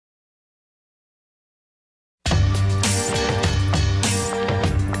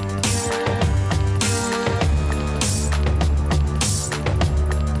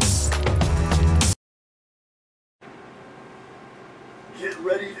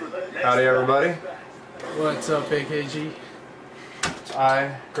Howdy everybody. What's up, AKG? It's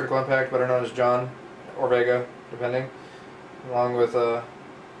I, Critical Impact, better known as John, or Vega, depending. Along with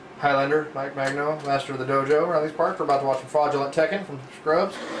Highlander, Mike Magno, master of the dojo around these parts. We're about to watch some fraudulent Tekken from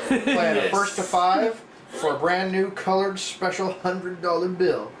Scrubs. Playing a first to 5 for a brand new colored special $100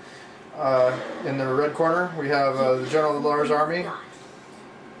 bill. In the red corner, we have the General of the Lars Army,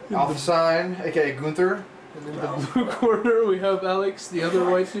 Alphasine, aka Gunther. And in the blue corner, we have Alex, the other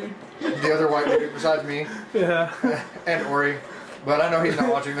white dude. The other white dude besides me. Yeah. And Ori. But I know he's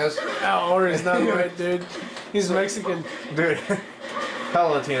not watching this. Oh, Ori's not a white dude. He's Mexican. Dude.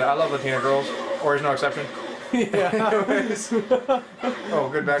 Hell Latina. I love Latina girls. Ori's no exception. Yeah. Anyways. Oh,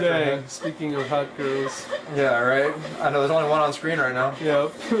 good back Dang, speaking of hot girls. Yeah, right? I know there's only one on screen right now.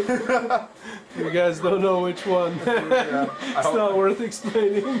 Yep. You guys don't know which one. Yeah, it's not worth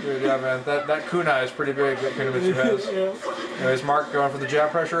explaining. Dude, yeah, man. That kunai is pretty big that Kunimitsu has. Yeah. Anyways, Mark going for the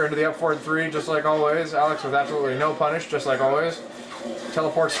jab pressure into the up forward 3, just like always. Alex with absolutely no punish, just like always.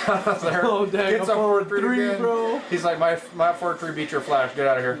 Teleports out of there. Oh, dang, gets up forward 3 again. bro. He's like, my up forward 3 beat your flash. Get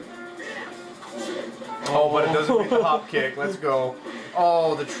out of here. Oh, but it doesn't beat the hop kick. Let's go.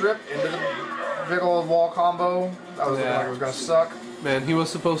 Oh, the trip into the big old wall combo. That was like it was going to suck. Man, he was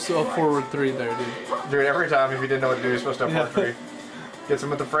supposed to up forward 3 there, dude. Dude, every time if he didn't know what to do, he's supposed to up forward 3. Gets him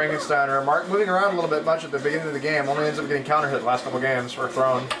with the Frankensteiner. Mark moving around a little bit much at the beginning of the game. Only ends up getting counter hit the last couple games, or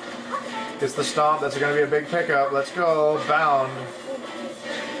thrown. Gets the stomp. That's going to be a big pickup. Let's go. Bound.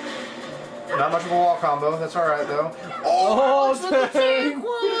 Not much of a wall combo. That's alright, though. Oh, dang.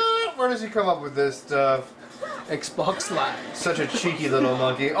 What? Where does he come up with this stuff? Xbox Live. Such a cheeky little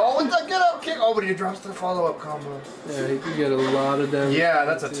monkey. Oh, with the get up kick. Oh, but he drops the follow-up combo. Yeah, he can get a lot of damage. Yeah,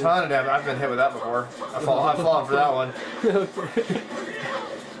 that's a ton of damage. I've been hit with that before. I've fallen for that one. Okay.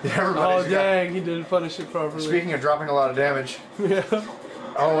 Everybody's dang, he didn't punish it properly. Speaking of dropping a lot of damage. Yeah.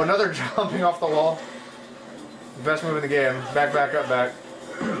 Oh, another jumping off the wall. Best move in the game. Back, back, up, back.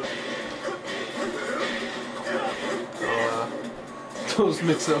 Those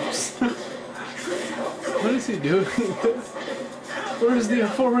mix-ups. What is he doing? Where's the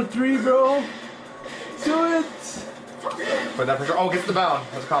forward 3, bro? Do it! Put that pressure. Oh, gets the bound.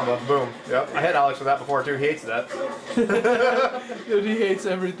 That's a combo. Boom. Yep. I hit Alex with that before too. He hates that. Dude, he hates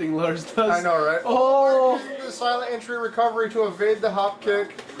everything Lars does. I know, right? Oh! The silent entry recovery to evade the hop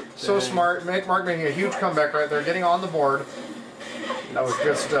kick. So smart. Mark making a huge comeback right there. Getting on the board. That was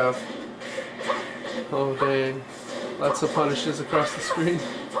good stuff. Oh, dang. Lots of punishes across the screen.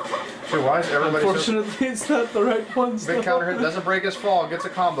 Dude, why is everybody Unfortunately, it's not the right ones. Big counter hit. Doesn't break his fall. Gets a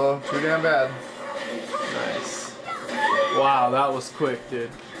combo. Too damn bad. Nice. Wow, that was quick, dude.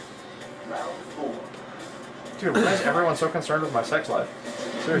 Dude, why is everyone so concerned with my sex life?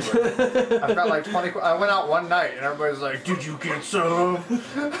 Seriously. I've got like 20... I went out one night and everybody's like, did you get some?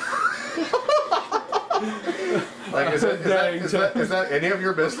 Like, is that any of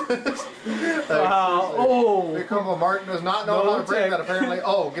your business? Like, wow. Oh. Big combo. Martin does not know how to break that apparently.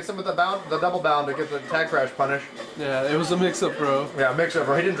 Oh, gets him with the double bound to get the tag crash punish. Yeah, it was a mix-up, bro. Yeah, mix-up,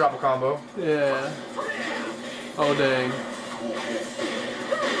 bro. He didn't drop a combo. Yeah. Oh, dang.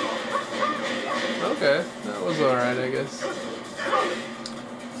 Okay, that was alright, I guess.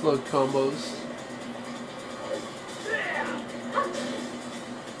 Float combos.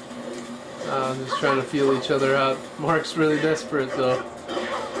 Just trying to feel each other out. Mark's really desperate, though.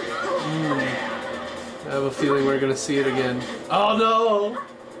 I have a feeling we're gonna see it again. Oh no!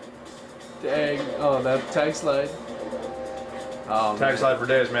 Dang. Oh, that tag slide. Oh, tag slide for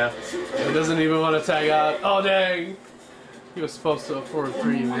days, man. He doesn't even want to tag out. Oh, dang! He was supposed to forward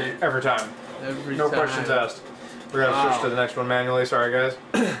 3, man. Every time. Every no time. Questions asked. We're gonna switch to the next one manually. Sorry, guys.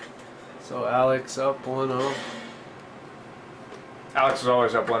 So Alex up 1-0. Alex is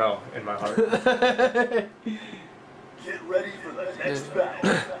always up 1-0 in my heart. Get ready for the next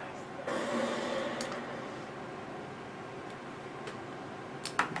battle.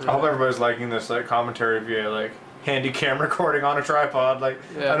 I hope everybody's liking this like commentary via like handy cam recording on a tripod. Like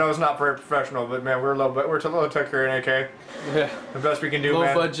I know it's not very professional, but man, we're low tech here in AK. Yeah. The best we can do, low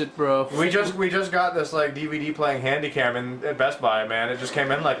man. Low budget, bro. We just got this like DVD playing Handycam at Best Buy, man. It just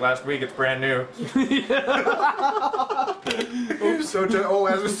came in like last week. It's brand new. Oops. So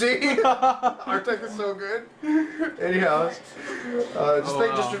as we see, our tech is so good. Anyhow, just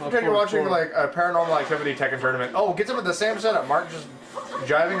pretend you're watching like a Paranormal Activity Tekken tournament. Oh, gets him with the same setup. Mark just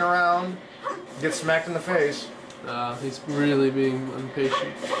jiving around, gets smacked in the face. He's really being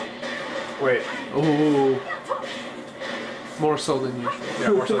impatient. Wait. Oh. More so than usual. Yeah,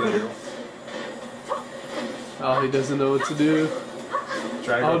 more so than usual. Oh, he doesn't know what to do.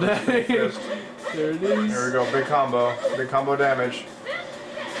 Try to go dang. There it is. There we go. Big combo. Big combo damage.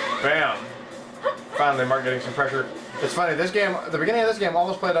 Bam. Finally, Mark getting some pressure. It's funny, this game, the beginning of this game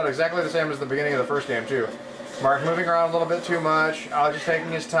almost played out exactly the same as the beginning of the first game, too. Mark moving around a little bit too much, Alex just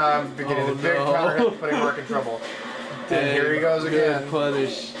taking his time, beginning the big counter hit, putting Mark in trouble. And here he goes again.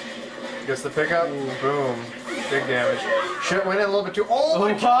 Punish. Gets the pickup, boom. Big damage. Shit went in a little bit too. Oh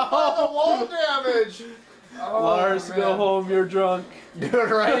my god, the wall damage! Oh, Lars, man. go home, you're drunk. Dude,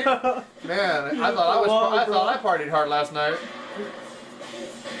 right? Man, I thought I partied hard last night.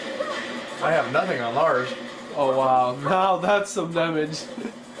 I have nothing on Lars. Oh wow, now that's some damage.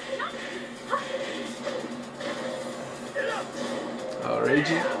 Oh,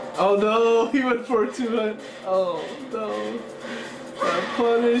 raging. Oh no, he went for a 2-hit. Oh no.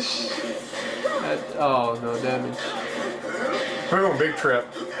 Punish. Oh no, damage. Boom, big trip.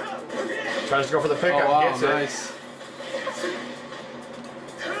 Tries to go for the pickup, oh, wow, gets it. Nice.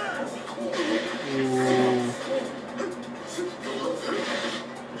 Ooh.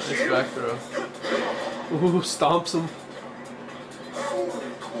 Nice back throw. Ooh, stomps him.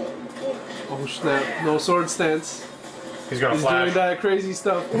 Oh snap, no sword stance. He's gonna He's flash. doing that crazy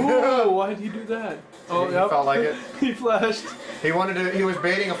stuff. Ooh, why'd he do that? Oh, he yep. felt like it. He flashed. He wanted to. He was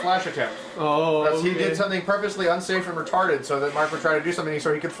baiting a flash attempt. Oh, okay. He did something purposely unsafe and retarded so that Mark would try to do something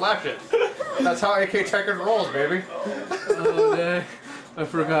so he could flash it. That's how AK Tekken rolls, baby. Oh, dang. I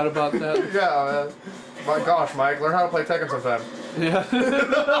forgot about that. Yeah, man. My gosh, Mike, learn how to play Tekken sometime. Yeah,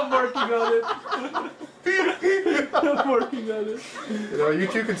 I'm working on it. I'm working on it. You know, you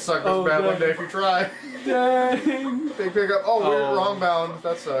too can suck this bad one day if you try. Dang. Big pickup. Oh, weird, wrong bound.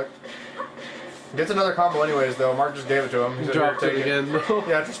 That sucked. Gets another combo anyways, though. Mark just gave it to him. He dropped it again, though.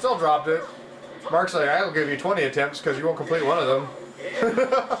 Yeah, he still dropped it. Mark's like, I'll give you 20 attempts because you won't complete one of them.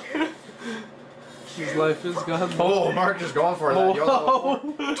 His life is gone. Oh, Mark just going for that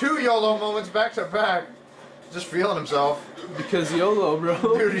YOLO. 2 YOLO moments back to back. Just feeling himself. Because YOLO, bro.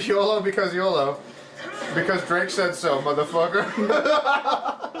 Dude, YOLO because YOLO. Because Drake said so, motherfucker.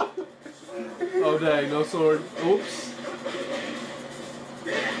 Oh, dang, no sword. Oops.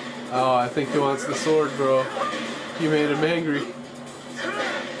 Oh, I think he wants the sword, bro. You made him angry.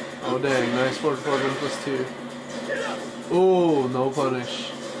 Oh, dang, nice forward 1+2. Oh, no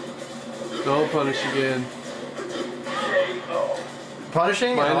punish. No punish again.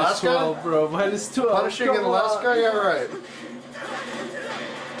 Punishing in Alaska? -12, bro. -12. Punishing in Alaska? Yeah, right.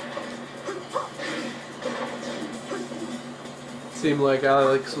 Seemed like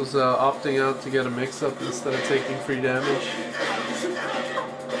Alex was opting out to get a mix-up instead of taking free damage.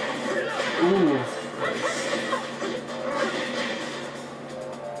 Ooh, nice.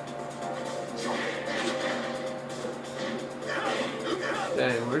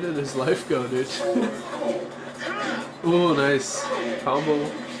 Dang, where did his life go, dude? Ooh, nice. Combo.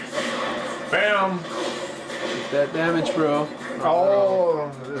 Bam! Get that damage, bro. Oh,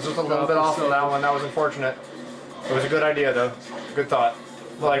 this was a little bit off on that one. That was unfortunate. It was a good idea, though. Good thought.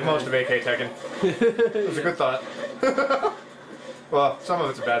 Like most of AK Tekken. It was a good thought. Well, some of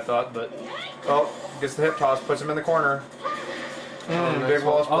it's a bad thought, but... Oh, gets the hip toss, puts him in the corner. Nice Big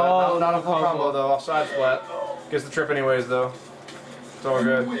wall splat. Oh, not a full combo, though. Offside splat. Gets the trip anyways, though. It's all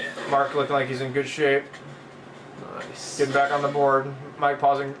good. Mark looking like he's in good shape. Nice. Getting back on the board. Mike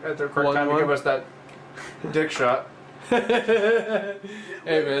pausing at the correct time to give us that dick shot. Hey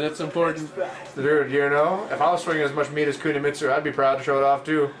man, it's important. Dude, you know, if I was swinging as much meat as Kunimitsu, I'd be proud to show it off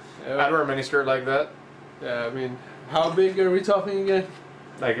too. Yeah. I'd wear a mini skirt like that. Yeah, I mean, how big are we talking again?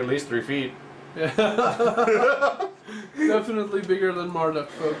 Like at least 3 feet. Yeah. Definitely bigger than Marduk,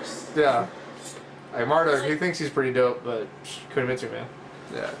 folks. Yeah. Like Marduk, he thinks he's pretty dope, but Kunimitsu, man.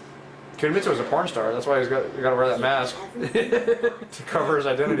 Yeah. Kunimitsu was a porn star. That's why he's got to wear that mask to cover his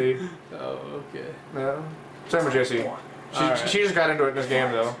identity. Oh, okay. Yeah. Same with Jaycee. She just got into it in this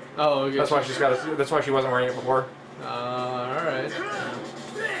game though. Oh, okay. That's why she's got. That's why she wasn't wearing it before. All right.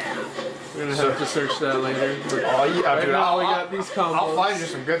 We're gonna have to search that later. Oh yeah, right dude. now we got these combos. I'll find you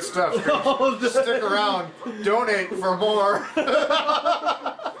some good stuff. Oh, Stick around. Donate for more.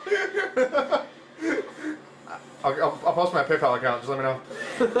 I'll post my PayPal account. Just let me know.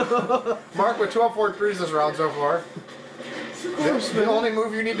 Mark with 12 forward threes this round so far. That's the only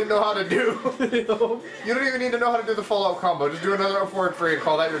move you need to know how to do. You don't even need to know how to do the follow-up combo. Just do another forward three and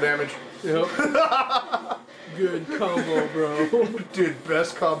call that your damage. Yep. Good combo, bro. Dude,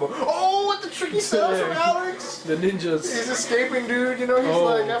 best combo. Oh, with the tricky cells from Alex. The ninjas. He's escaping, dude. You know, he's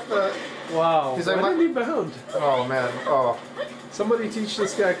like, F that. Wow. He's Why like, did he bound? Oh, man. Oh. Somebody teach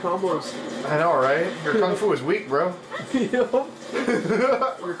this guy combos. I know, right? Your kung fu is weak, bro. Yep.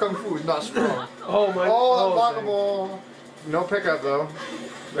 Your kung fu is not strong. Oh, my. Oh, unblockable. No pickup, though.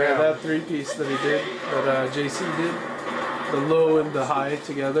 Yeah, that 3-piece that he did, that Jaycee did. the low and the high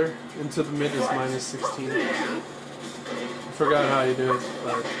together. Into the mid is -16. I forgot how you do it,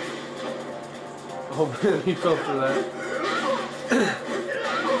 but oh man, he fell for that.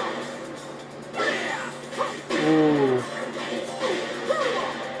 Ooh.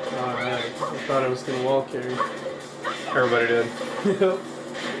 Alright, I thought I was gonna wall carry. Everybody did. Yep.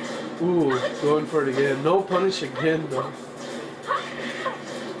 Ooh, going for it again. No punish again though.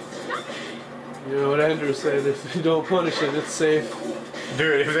 You know what Andrew said, if you don't punish it, it's safe.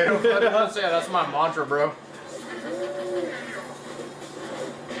 Dude, if they don't punish it, that's my mantra, bro.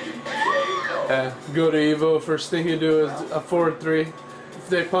 Yeah, go to Evo, first thing you do is a forward 3. If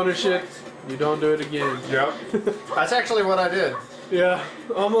they punish it, you don't do it again. Yep. That's actually what I did. Yeah,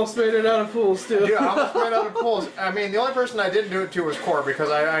 almost made it out of pools too. Yeah, I almost made it out of pools. I mean, the only person I didn't do it to was Core because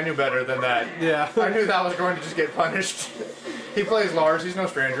I knew better than that. Yeah. I knew that was going to just get punished. He plays Lars, he's no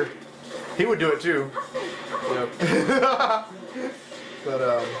stranger. He would do it too. Yep.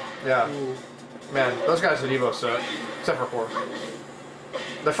 But, yeah. Ooh. Man, those guys at Evo suck. Except for Core.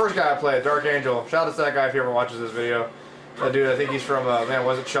 The first guy I played, Dark Angel. Shout out to that guy if he ever watches this video. That dude, I think he's from, man,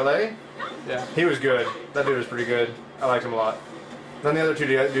 was it Chile? Yeah. He was good. That dude was pretty good. I liked him a lot. Then the other two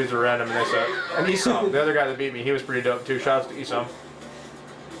dudes are random and they suck. And Isam, the other guy that beat me, he was pretty dope too. Shout out to Isam.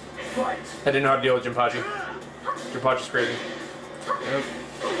 I didn't know how to deal with Jinpachi. Jinpachi's crazy. Yep.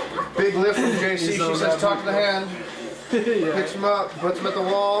 Big lift from Jaycee. She says talk to the hand. Yeah. Picks him up, puts him at the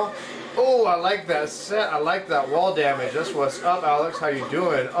wall. Oh, I like that set. I like that wall damage. That's what's up, Alex. How you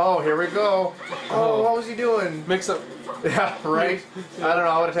doing? Oh, here we go. Oh, what was he doing? Mix up. Yeah, right? I don't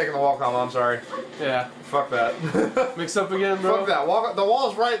know. I would have taken the wall combo. I'm sorry. Yeah. Fuck that. Mix up again, bro. Fuck that. The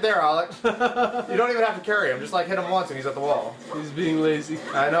wall's right there, Alex. You don't even have to carry him. Just like hit him once and he's at the wall. He's being lazy.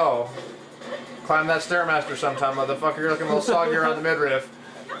 I know. Climb that Stairmaster sometime, motherfucker. You're looking a little soggy around the midriff.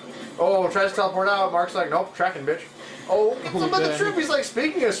 Oh, tries to teleport out. Mark's like, nope, tracking, bitch. Oh, get some of the trip. He's like,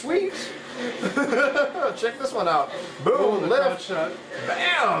 speaking of sweeps. Check this one out. Boom, lift. Shot.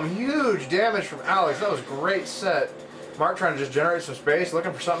 Bam! Huge damage from Alex. That was a great set. Mark trying to just generate some space,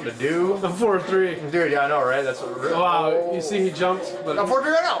 looking for something to do. A 4-3. Dude, yeah, I know, right? That's a real. Wow, oh. you see he jumped, but No,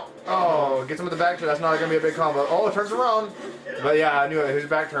 4-3 right now. Oh, gets him with the back turn. That's not going to be a big combo. Oh, it turns around. But yeah, I knew it. His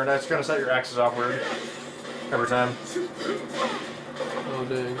back turn. That's going to set your axes awkward every time. oh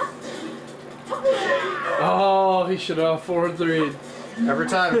dang. Oh, he should have 4-3. Every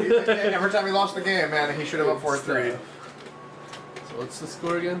time he lost the game, man, he should have up 4-3. So what's the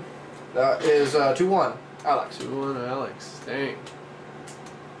score again? That is 2-1. Alex. 2-1 Alex. Dang.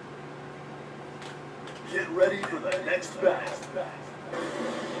 Get ready for the next battle.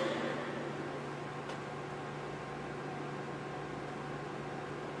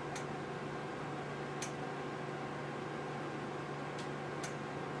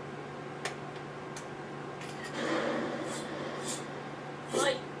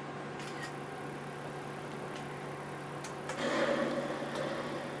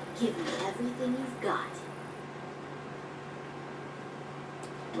 Give me everything you've got.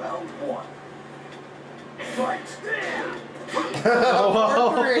 Round 1. Fight!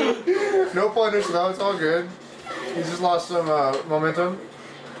 No punish though, it's all good. He's just lost some momentum.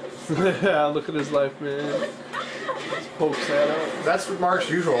 Yeah, look at his life, man. Just pokes that out. That's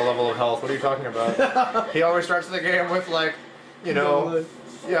Mark's usual level of health. What are you talking about? He always starts the game with like, you know,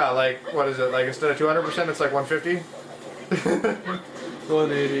 yeah, like, what is it? Like instead of 200%, it's like 150?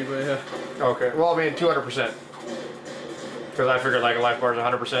 180, but yeah. Okay, well, I mean 200%. Because I figured like a life bar is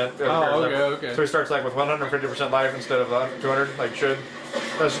 100%. Oh, okay. So he starts like with 150% life instead of 200, like should.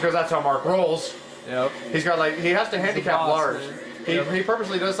 That's because that's how Mark rolls. Yep. He's got like, he has to handicap boss, Lars. man. He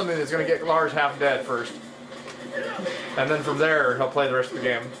purposely does something that's going to get Lars half dead first. And then from there, he'll play the rest of the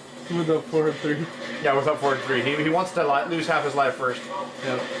game. With a 4-3. Yeah, with up 4-3. He wants to lose half his life first.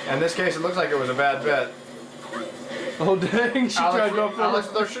 Yep. In this case, it looks like it was a bad bet. Oh dang, she tried to go for Alex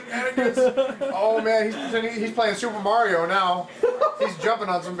with those shenanigans. Oh man, he's playing Super Mario now. He's jumping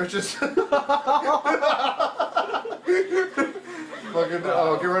on some bitches. Fucking,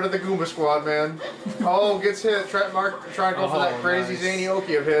 oh, get rid of the Goomba squad, man. Oh, gets hit. Mark trying to go for that crazy zany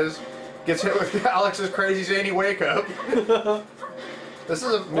Oki of his. Gets hit with Alex's crazy zany wake up. This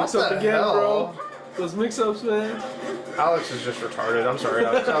is a mix up again, bro. Those mix-ups, man. Alex is just retarded. I'm sorry,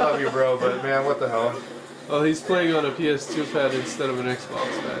 Alex. I love you, bro, but man, what the hell? Oh, he's playing on a PS2 pad instead of an Xbox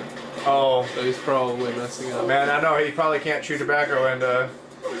pad. Oh. So he's probably messing up. Man, I know he probably can't chew tobacco and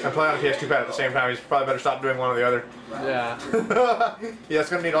play on a PS2 pad at the same time. He's probably better stop doing one or the other. Yeah. Yeah, it's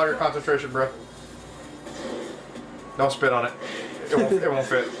gonna need all your concentration, bro. Don't spit on it. It won't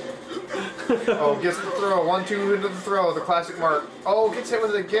fit. Oh, gets the throw. 1-2 into the throw. The classic Mark. Oh, gets hit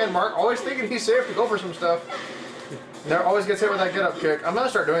with it again. Mark always thinking he's safe to go for some stuff. Never always gets hit with that get-up kick. I'm gonna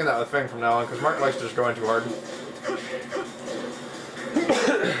start doing that with Fing from now on because Mark likes to just go in too hard.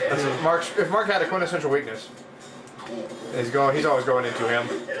 If Mark had a quintessential weakness, he's always going into him.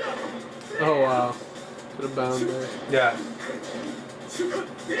 Oh wow. Could have bound there. Yeah.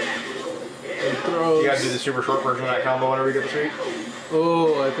 And throws. You gotta do the super short version of that combo whenever you get the streak.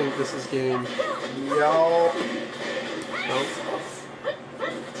 Oh, I think this is game. Yo. Nope.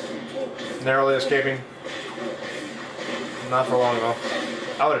 Narrowly escaping. Not for long though.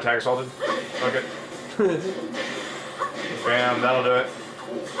 I would have tag assaulted. Fuck it. Bam, that'll do it.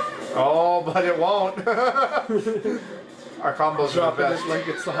 Oh, but it won't. Our combos are the Dropping best. it like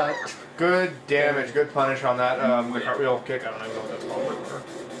it's hot. Good damage, good punish on that. The cartwheel kick. I don't even know what that's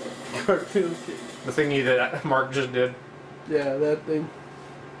called. Cartwheel kick. The thingy that Mark just did. Yeah, that thing.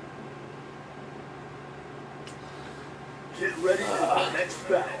 Get ready for the next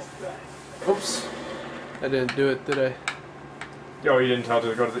battle. Oops. I didn't do it, did I? Oh, you didn't tell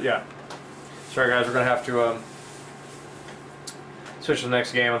to go to the... Yeah. Sorry guys, we're going to have to switch to the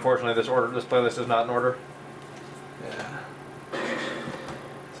next game. Unfortunately, this playlist is not in order. Yeah.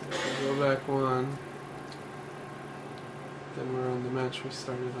 So go back one. Then we're on the match we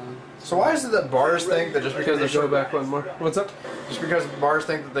started on. So why is it that bars think that just because Because they go back one more. What's up? just because bars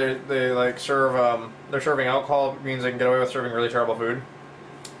think that they like serve they're serving alcohol means they can get away with serving really terrible food?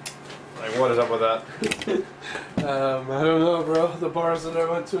 Like, what is up with that? I don't know, bro. The bars that I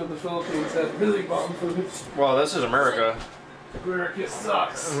went to in the Philippines had really bomb food. Well, this is America. America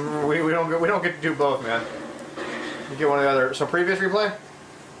sucks. We don't get to do both, man. You get one or the other. So previous replay?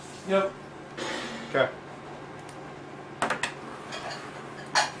 Yep. Okay.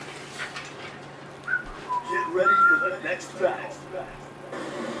 Get ready for the next battle.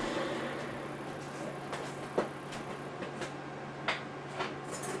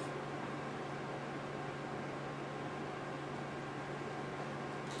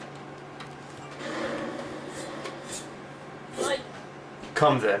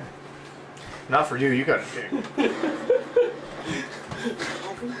 Come then. Not for you. You got a kick.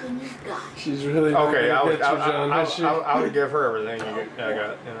 Everything you've got. She's really Okay, not I gonna would, get you, John, is she? I would give her everything I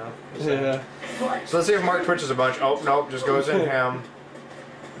got, you know. Yeah. So let's see if Mark twitches a bunch. Oh, nope, just goes in ham.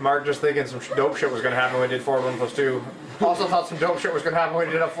 Mark just thinking some dope shit was going to happen when we did 4 1 plus 2. Also thought some dope shit was going to happen when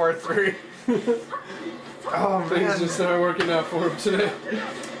we did a 4-3. Oh, Things man. just started working out for him today.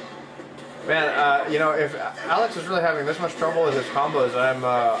 Man, you know, if Alex is really having this much trouble with his combos,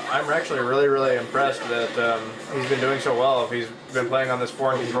 I'm actually really impressed that he's been doing so well. If he's been playing on this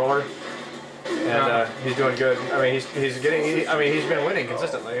foreign controller, and he's doing good. I mean, he's been winning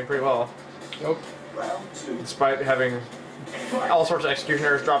consistently pretty well, Nope. despite having all sorts of execution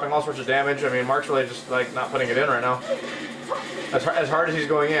errors, dropping all sorts of damage. I mean, Mark's really just like not putting it in right now. As hard as he's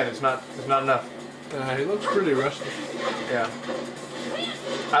going in, it's not enough. He looks pretty rusty. Yeah.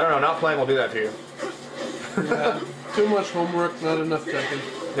 I don't know. Not playing will do that to you. Yeah. Too much homework, not enough checking.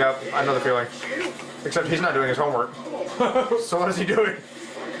 Yep, I know the feeling. Except he's not doing his homework. So what is he doing?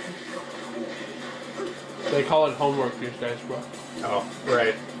 They call it homework these days, bro. Oh,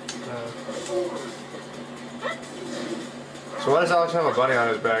 right. So why does Alex have a bunny on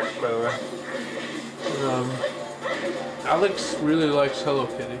his back, by the way? Alex really likes Hello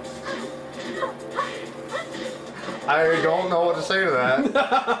Kitty. I don't know what to say to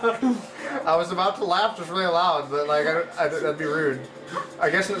that. I was about to laugh just really loud, but like that'd be rude. I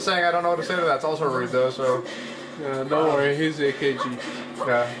guess saying I don't know what to say to that's also rude though. So Yeah, don't worry, he's AKG.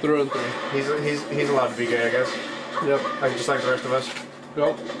 yeah, Through and through. he's allowed to be gay, I guess. Yep. Like just like the rest of us.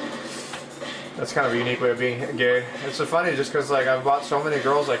 Yep. That's kind of a unique way of being gay. It's so funny just because like I've bought so many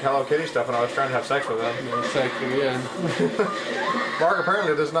girls like Hello Kitty stuff and I was trying to have sex with them. Yeah, exactly, yeah. Mark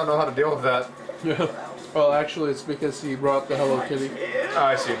apparently does not know how to deal with that. Yeah. Well, actually, it's because he brought the Hello Kitty. Oh,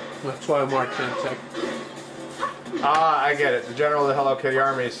 I see. That's why Mark can't take. Ah, I get it. The general of the Hello Kitty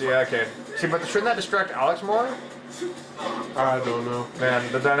army. See, okay. See, but shouldn't that distract Alex more? I don't know.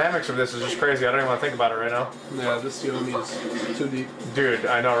 Man, the dynamics of this is just crazy. I don't even want to think about it right now. Yeah, this Yomi is too deep. Dude,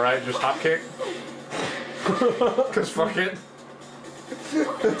 I know, right? Just hop kick. Cause fuck it.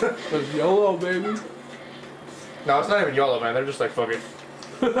 There's YOLO, baby. No, it's not even YOLO, man. They're just like, fuck it.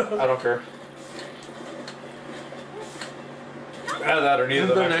 I don't care. Either that or neither In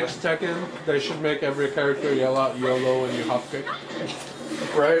of the them, next Tekken, they should make every character yell out YOLO when you hop kick.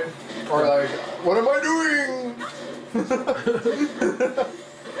 actually. Right? Or like, what am I doing?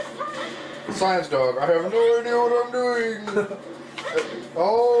 Science dog, I have no idea what I'm doing.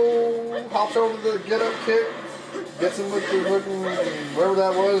 Oh, hops over the get up kick. Gets him with the fucking, whatever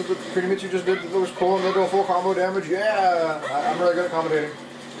that was that Kunimitsu just did that was cool and they do a full combo damage. Yeah, I'm really good at commentating.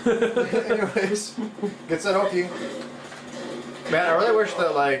 Anyways, gets that Oki. Man, I really wish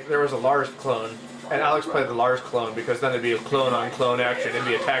that like there was a Lars clone, and Alex played the Lars clone because then it'd be a clone on clone action. It'd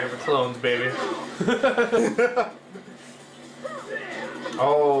be Attack of the Clones, baby.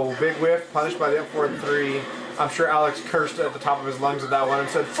 Oh, big whiff, punished by the F4-3. I'm sure Alex cursed at the top of his lungs at that one and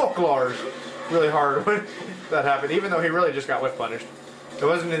said, "Fuck Lars," really hard when that happened. Even though he really just got whiff punished. It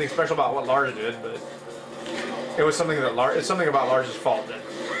wasn't anything special about what Lars did, but it was something that it's something about Lars' fault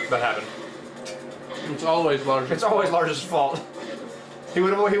that happened. It's always Lars'. It's always Lars' fault. He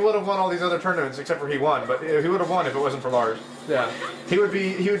would have won all these other tournaments except for he won, but he would have won if it wasn't for Lars. Yeah. He would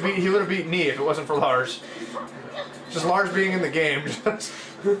have beat me if it wasn't for Lars. Just Lars being in the game just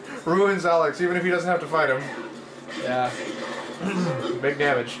ruins Alex, even if he doesn't have to fight him. Yeah. Big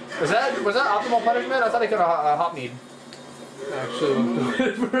damage. Was that optimal punishment? I thought he could have hop kneed. Actually, looked at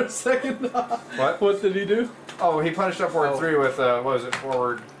it for a second. What? What did he do? Oh, he punished up forward 3 with what was it?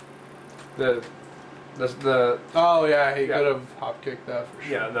 Forward. The. Oh yeah, he could have hop kicked that for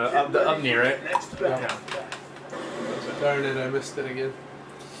sure. Yeah, the up knee, right? Yeah. Darn it, I missed it again.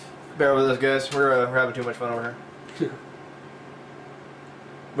 Bear with us, guys. We're having too much fun over here.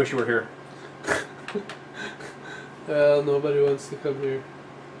 Wish you were here. Well, nobody wants to come here.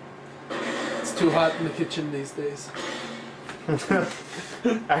 It's too hot in the kitchen these days.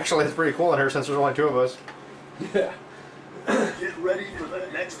 Actually, it's pretty cool in here since there's only 2 of us. Yeah. Get ready for the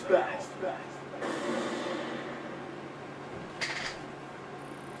next battle.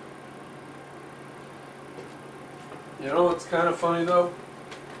 You know what's kind of funny though?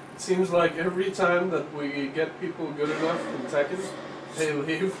 It seems like every time that we get people good enough in Tekken, they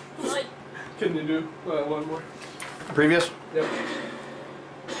leave. Can you do one more? Previous? Yep.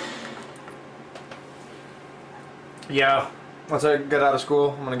 Yeah. Once I get out of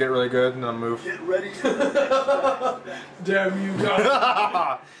school, I'm gonna get really good and then I'll move. Get ready for the next battle. Damn you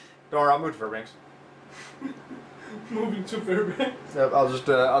guys. Don't worry, I'll move to Fairbanks. Moving to Fairbanks. Yep, I'll just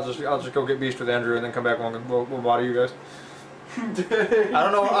go get beast with Andrew and then come back and we'll body you guys. I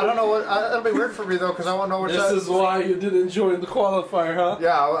don't know what. It'll be weird for me though because I won't know which. This is why you didn't join the qualifier, huh?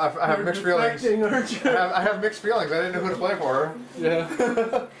 Yeah, I have mixed feelings. Aren't you? I have mixed feelings. I didn't know who to play for. Yeah.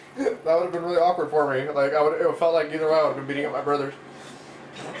 That would have been really awkward for me. Like it felt like either way I would have been beating up my brothers.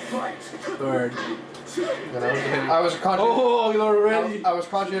 Word. You know, I was Oh, you're ready. I was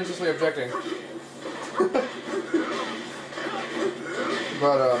conscientiously objecting.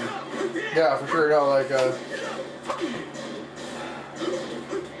 But yeah, for sure. No, like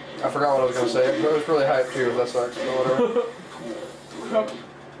I forgot what I was gonna say. It was really hyped too. That sucks. But whatever.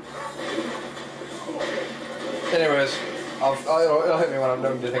 Anyways, it'll hit me when I'm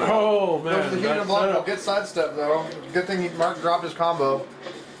done thinking. Oh man, Goes to the human block. I'll get sidestep though. Good thing Mark dropped his combo.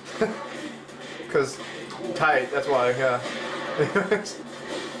 Cause tight. That's why. Yeah.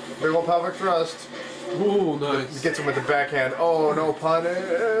 Big ol' pelvic thrust. Ooh, nice. Gets him with the backhand. Oh no,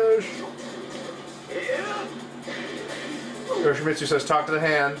 punish. Yoshimitsu says, "Talk to the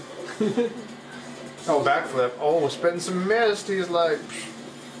hand." Oh, backflip. Oh, spitting some mist. He's like,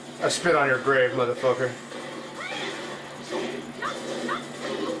 "I spit on your grave, motherfucker."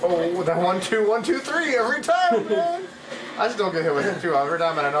 Oh, that 1, 2, 1, 2, 3 every time, man. I still get hit with it too every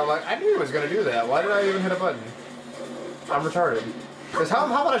time, and I know, like, I knew he was gonna do that. Why did I even hit a button? I'm retarded. Cause how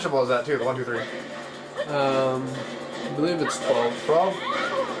punishable is that too? The 1, 2, 3. I believe it's 12. 12.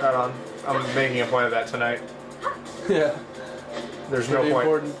 Right on. I'm making a point of that tonight. Yeah. There's no Pretty point.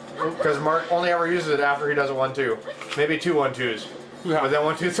 important. Because Mark only ever uses it after he does a 1, 2. Maybe 2 1, 2s. Yeah. But then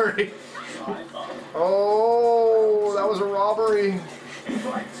 1, 2, 3. Oh, that was a robbery.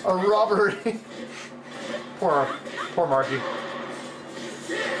 A robbery. Poor Marky.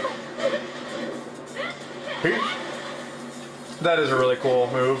 That is a really cool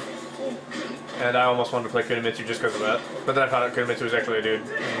move. And I almost wanted to play Kunimitsu just because of that. But then I found out Kunimitsu was actually a dude.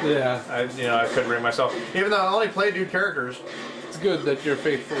 Yeah. I couldn't bring myself. Even though I only play dude characters. It's good that you're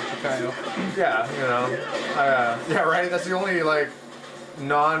faithful to Kyle. Yeah, you know. Yeah, right? That's the only, like,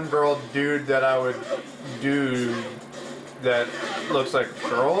 non-girl dude that I would do that looks like a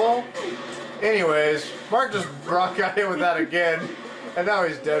girl. Anyways, Mark just got in with that again. And now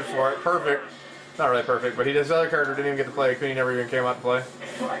he's dead for it. Perfect. Not really perfect, but his other character didn't even get to play. Kuni never even came out to play.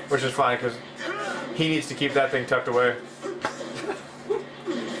 Which is fine, because he needs to keep that thing tucked away.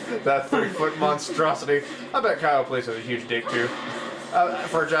 That 3-foot monstrosity. I bet Kyle plays with a huge dick, too.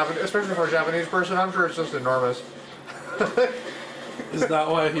 Especially for a Japanese person, I'm sure it's just enormous. Is that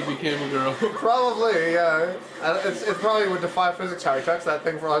why he became a girl? Probably, yeah. It probably would defy physics how he tucks that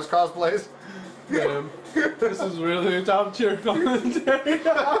thing for all his cosplays. Damn. This is really a top tier commentary.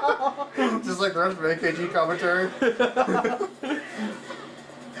 Just like the rest of AKG commentary.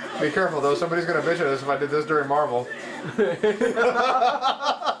 Be careful though, somebody's gonna bitch at us if I did this during Marvel.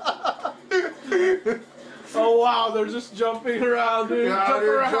 Oh wow, they're just jumping around, dude. Yeah, Jump dude,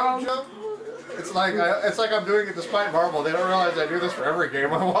 around. jump. It's like I'm doing it despite Marvel. They don't realize I do this for every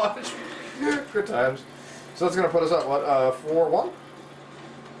game I watch. Good times. So that's gonna put us up what 4-1?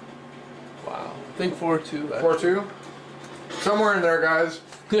 Wow. I think 4-2. 4-2? Somewhere in there, guys.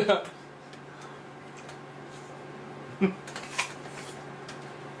 Yeah.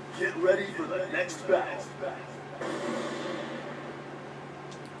 Get ready for the next battle.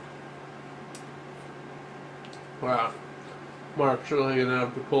 Wow. Mark's really gonna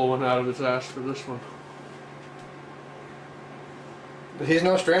have to pull one out of his ass for this one. He's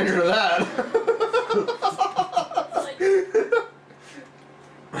no stranger to that.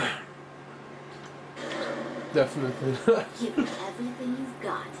 Definitely. Give me everything you've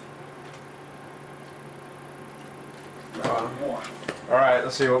got. Alright,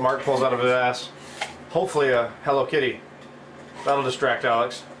 let's see what Mark pulls out of his ass. Hopefully a Hello Kitty. That'll distract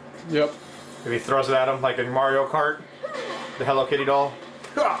Alex. Yep. If he throws it at him like in Mario Kart, the Hello Kitty doll.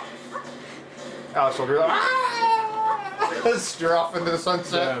 Alex will be like, ah! Steer off into the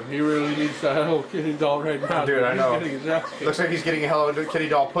sunset. Damn, he really needs that Hello Kitty doll right now. Dude, I know. He's getting his ass kicked. Looks like he's getting a Hello Kitty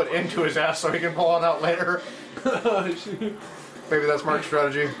doll put into his ass so he can pull it out later. Maybe that's Mark's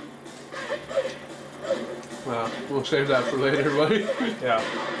strategy. Well, we'll save that for later, buddy. Yeah.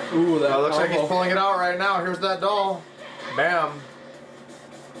 Ooh, that Looks like he's combo. pulling it out right now. Here's that doll. Bam.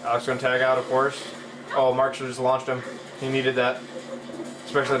 Alex gonna tag out, of course. Oh, Mark should have just launched him. He needed that.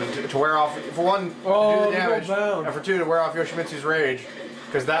 Especially to wear off, for one, to do the damage, and for two, to wear off Yoshimitsu's rage.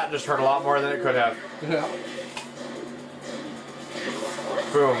 Because that just hurt a lot more than it could have. Yeah.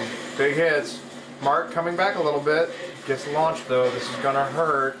 Boom. Big hits. Mark coming back a little bit. Gets launched though. This is gonna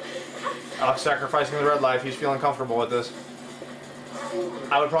hurt. Alex sacrificing the red life. He's feeling comfortable with this.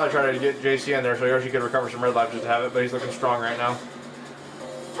 I would probably try to get Jaycee in there so Yoshi could recover some red life just to have it, but he's looking strong right now.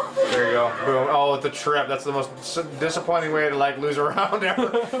 There you go. Boom. Oh, with the trip. That's the most disappointing way to like lose a round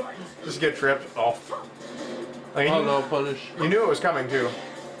ever. Just get tripped. Oh. Like, Oh no, punish. you knew it was coming too.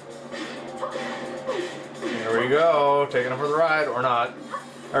 There we go. Taking him for the ride or not.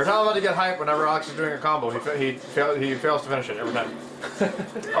 Every time I'm about to get hyped whenever Alex is doing a combo, he fails to finish it every time.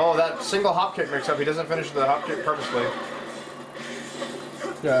 Oh, that single hop kick mix up. He doesn't finish the hop kick purposely.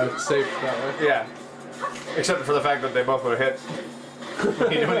 Yeah, it's safe that way. Yeah. Except for the fact that they both would have hit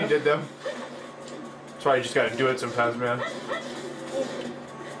when he did them. That's why you just gotta do it sometimes, man.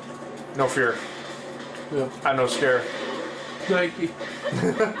 No fear. Yeah. I'm no scare. Nike.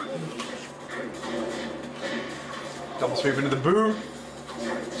 Double sweep into the boot.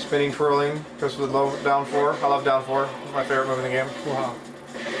 Spinning, twirling. Goes for the low down four. I love down four. My favorite move in the game. Wow.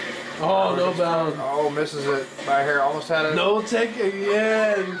 Oh, no bound. Oh, misses it by a hair. Almost had it. No take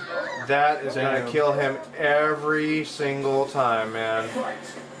again. That is Damn. gonna kill him every single time, man.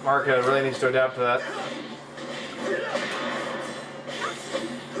 Mark really needs to adapt to that.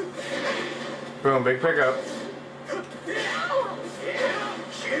 Boom, big pickup.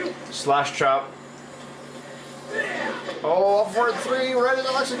 Slash chop. Oh, up forward three. Right as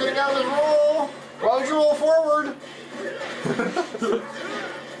Alex is getting out of his roll. Why would you roll forward?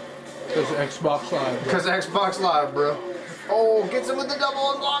 Because Xbox Live. Because Xbox Live, bro. Oh, gets him with the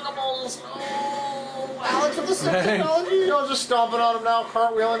double unblockables. Oh, Alex with the sick technology. You know, just stomping on him now,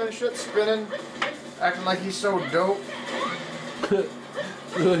 cartwheeling and shit, spinning, acting like he's so dope.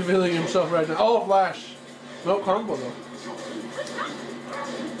 Really feeling himself right now. Oh, flash. No combo though.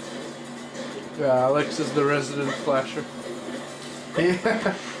 Yeah, Alex is the resident flasher. He,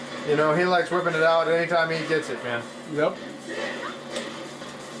 you know, he likes whipping it out anytime he gets it, man. Yep.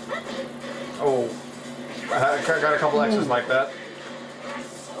 Oh, I got a couple X's like that.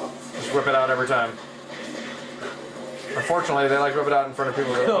 Just whip it out every time. Unfortunately, they like to whip it out in front of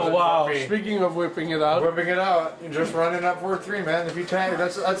people. Oh wow! Speaking of whipping it out, whipping it out, you're just running up 4-3, man. If you tag,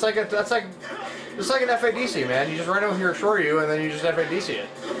 that's like an FADC, man. You just run over here, shore you, and then you just FADC it.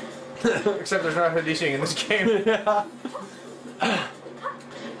 Except there's no FADCing in this game. Yeah.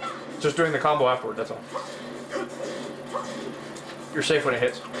 Just doing the combo afterward. That's all. You're safe when it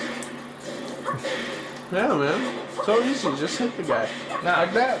hits. Yeah, man. So easy. Just hit the guy. Nah.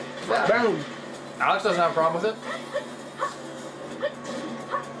 Like that. Yeah. Boom. Alex doesn't have a problem with it.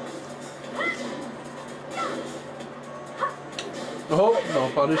 Oh, no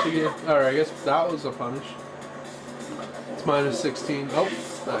punish again. Alright, I guess that was a punish. It's minus 16. Oh,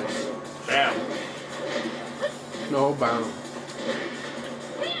 nice. Damn. No bound.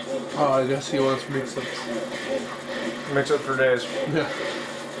 Oh, I guess he wants mix-ups. Mix up for days. Yeah.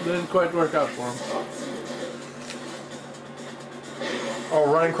 Didn't quite work out for him.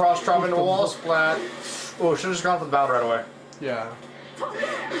 Oh, running cross chop into wall splat. Oh, should have just gone for the bound right away. Yeah.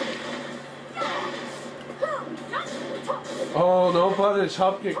 Oh, no punish.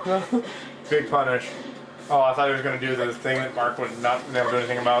 Hop kick. No. Big punish. Oh, I thought he was going to do the thing that Mark would not never do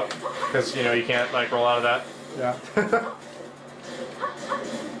anything about. Because, you know, you can't, like, roll out of that. Yeah.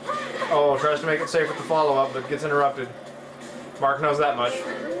 Oh, tries to make it safe with the follow-up, but gets interrupted. Mark knows that much.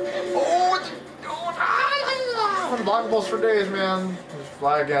 Oh, it's... Unblockables for days, man. Just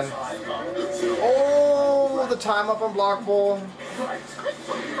fly again. Oh, the time up unblockable.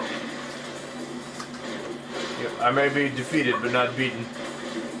 Yep, I may be defeated, but not beaten.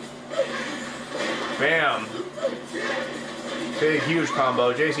 Bam. Big, huge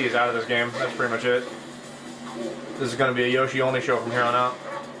combo. Jaycee is out of this game. That's pretty much it. This is going to be a Yoshi only show from here on out.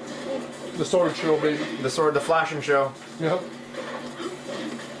 The sword show, baby. The sword, the flashing show. Yep.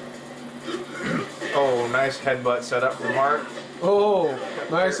 Oh, nice headbutt setup from Mark. Oh,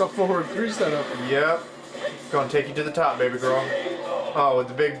 nice up forward 3 setup. Yep. Gonna take you to the top, baby girl. Oh, with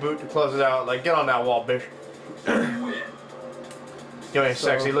the big boot to close it out. Like, get on that wall, bitch. You ain't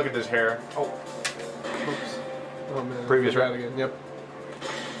sexy. Look at this hair. Oh. Oops. Oh man. Previous round round again. Yep.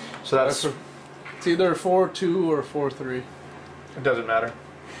 So that's... It's either 4-2 or 4-3. It doesn't matter.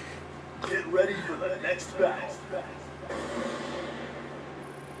 Get ready for the next battle.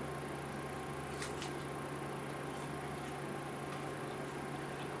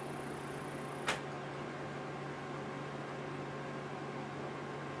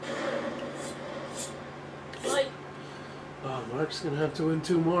 Oh, Mark's gonna have to win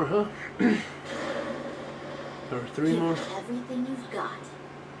 2 more, huh? Or 3 more? Give everything you've got.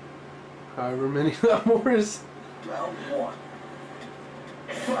 However many that more is. Round 1.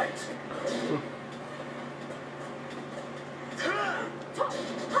 Fight.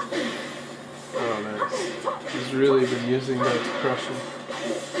 Oh, nice. He's really been using that to crush him.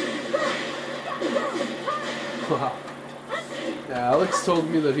 Wow. Yeah, Alex told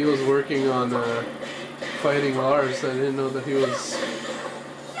me that he was working on fighting Lars. I didn't know that he was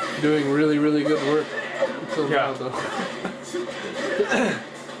doing really, really good work until now, though.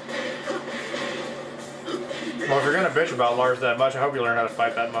 Well, if you're gonna bitch about Lars that much, I hope you learn how to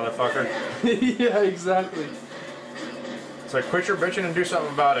fight that motherfucker. Yeah, exactly. It's like, quit your bitching and do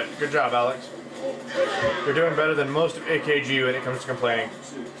something about it. Good job, Alex. You're doing better than most of AKG when it comes to complaining.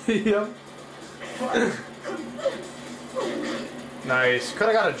 Yep. Nice. Could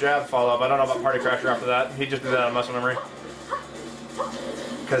have got a jab follow-up. I don't know about Party Crasher after that. He just did that on muscle memory.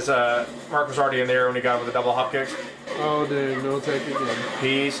 Because Mark was already in there when he got with the double hop kicks. Oh, dang. No tech again.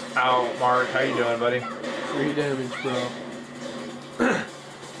 Peace out, Mark. How you doing, buddy? 3 damage, bro.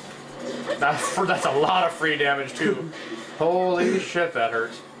 That's a lot of free damage, too. Holy shit, that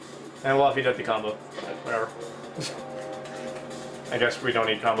hurts. And well, if he did the combo. Whatever. I guess we don't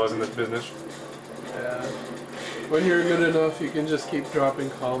need combos in this business. Yeah. When you're good enough, you can just keep dropping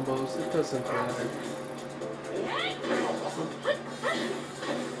combos. It doesn't matter.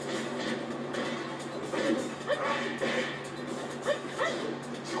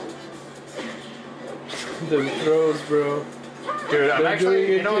 Them throws, bro. Dude, I'm They're actually,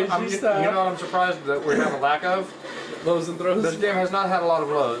 doing you know, AKG style. what I'm surprised that we have a lack of? Lows and throws? This game has not had a lot of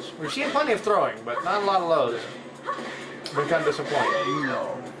lows. We've seen plenty of throwing, but not a lot of lows. Been kind of disappointed.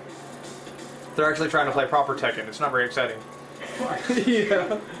 No. They're actually trying to play proper Tekken. It's not very exciting.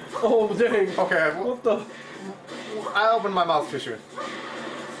 Yeah. Oh, dang. Okay, well, What the? I opened my mouth too soon.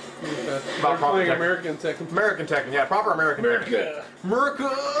 Okay. They're proper playing Tekken. American Tekken. American Tekken, yeah, proper American Tekken.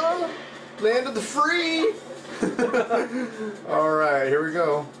 America! Land of the free! Alright, here we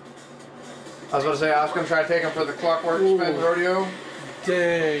go. I was about to say, I was going to try to take him for the Clockwork Spin Rodeo.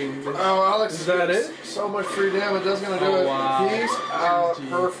 Dang. Oh, Alex, Is that it? So much free damage, that's going to do it. Wow. Peace out, GG.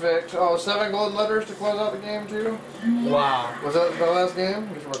 perfect. Oh, 7 golden letters to close out the game, too? Wow. Was that the last game?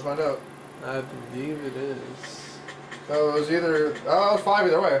 I guess we're going to find out. I believe it is. So it was either, oh, it was 5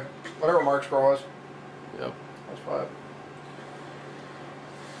 either way. Whatever Mark's score was. Yep. That was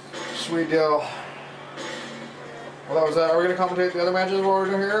 5. Sweet deal. Well, that was that. Are we going to commentate the other matches while we're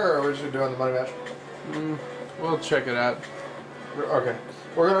doing here, or are we just doing the money match? We'll check it out. Okay.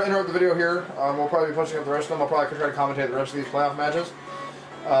 We're going to interrupt the video here. We'll probably be posting up the rest of them. I'll probably try to commentate the rest of these playoff matches.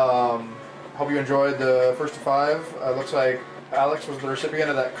 Hope you enjoyed the first of 5. Looks like Alex was the recipient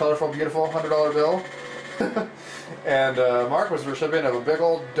of that colorful, beautiful $100 bill. And Mark was the recipient of a big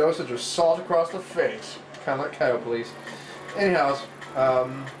old dosage of salt across the face. Kind of like Coyote Police. Anyhow,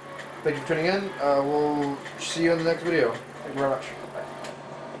 thank you for tuning in. We'll see you in the next video. Thank you very much.